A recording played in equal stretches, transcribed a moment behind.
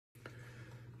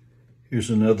Here's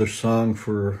another song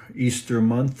for Easter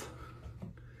month.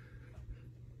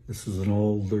 This is an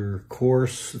older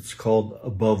course. It's called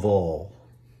Above All.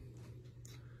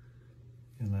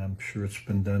 And I'm sure it's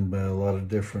been done by a lot of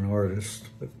different artists.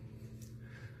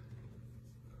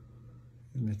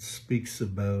 And it speaks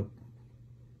about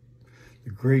the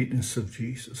greatness of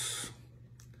Jesus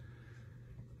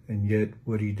and yet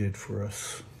what he did for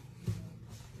us.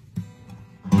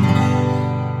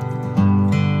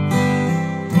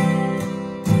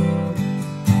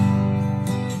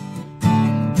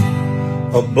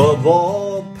 Above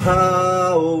all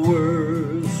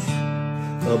powers,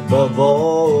 above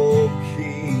all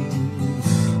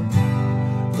kings,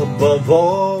 above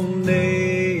all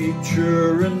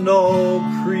nature and all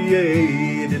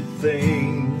created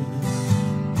things,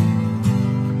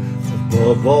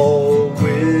 above all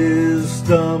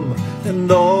wisdom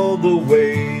and all the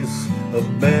ways of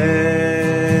man,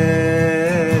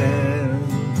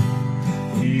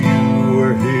 you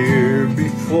were here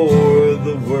before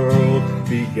the world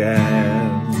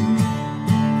began.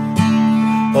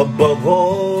 Above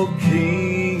all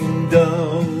kingdoms,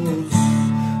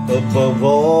 above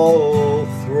all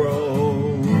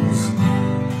thrones,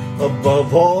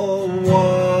 above all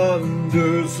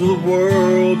wonders the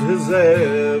world has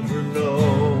ever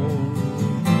known,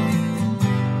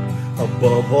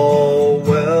 above all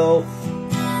wealth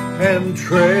and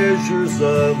treasures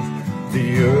of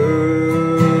the earth,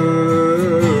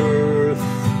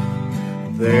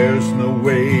 there's no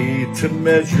way to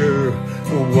measure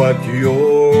what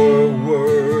you're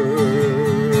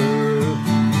worth.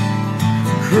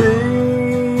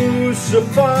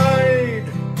 Crucified,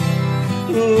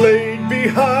 laid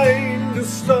behind a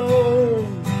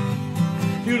stone,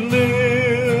 you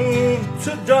lived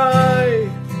to die,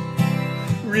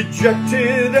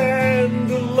 rejected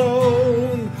and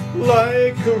alone,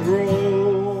 like a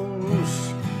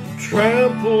rose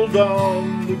trampled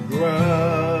on the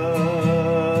ground.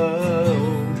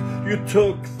 You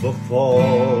took the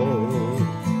fall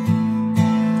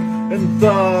and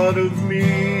thought of me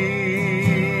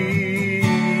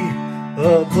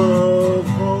above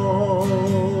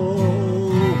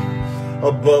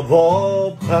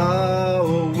all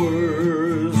powers,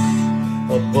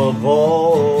 above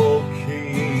all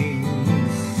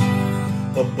kings,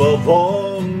 above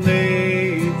all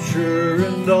nature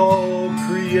and all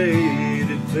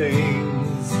created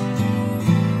things,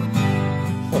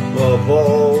 above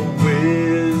all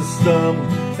wisdom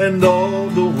and all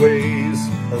the ways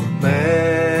of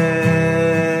man.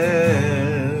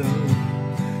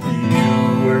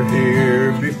 You were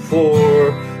here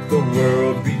before the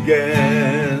world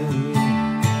began.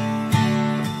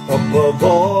 Above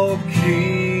all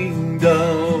kingdoms,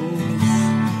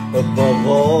 above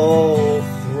all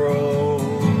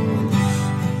thrones,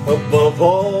 above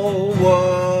all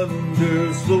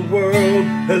wonders the world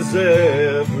has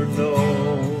ever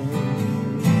known,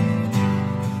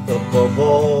 above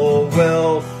all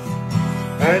wealth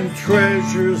and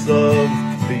treasures of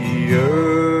the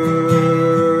earth,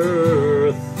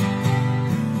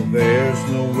 there's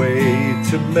no way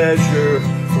to measure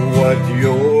what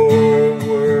you're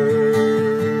worth.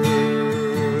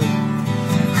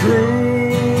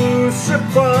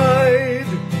 Crucified,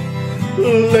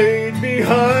 laid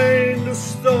behind a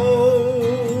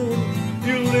stone,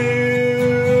 you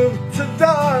lived to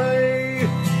die,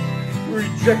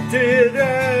 rejected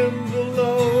and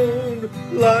alone,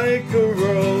 like a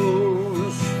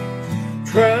rose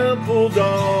trampled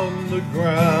on the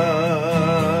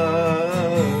ground.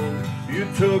 You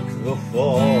took the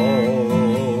fall,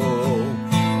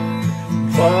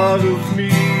 thought of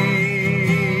me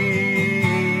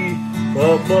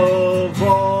above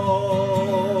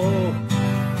all.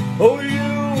 Oh,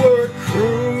 you were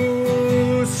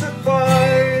crucified,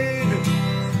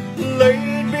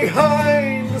 laid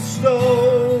behind the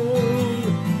stone,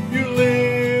 you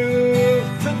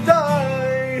lived to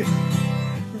die,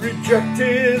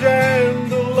 rejected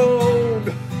and alone,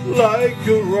 like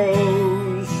a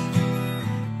rose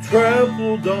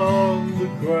trampled on the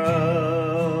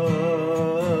ground.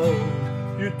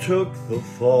 You took the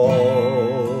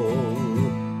fall,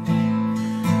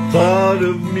 thought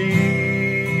of me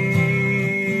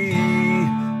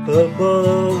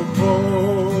above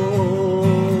all,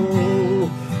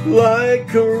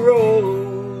 like a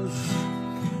rose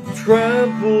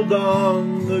trampled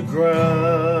on the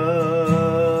ground.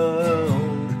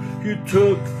 You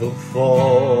took the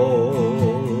fall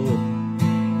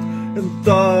and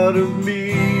thought of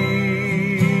me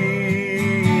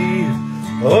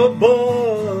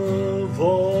above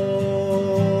all.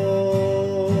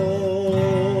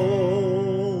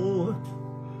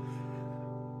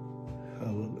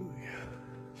 Hallelujah.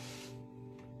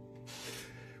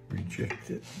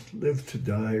 rejected, lived to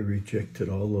die, rejected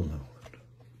all alone.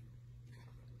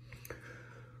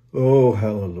 Oh,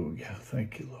 hallelujah.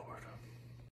 Thank you, Lord.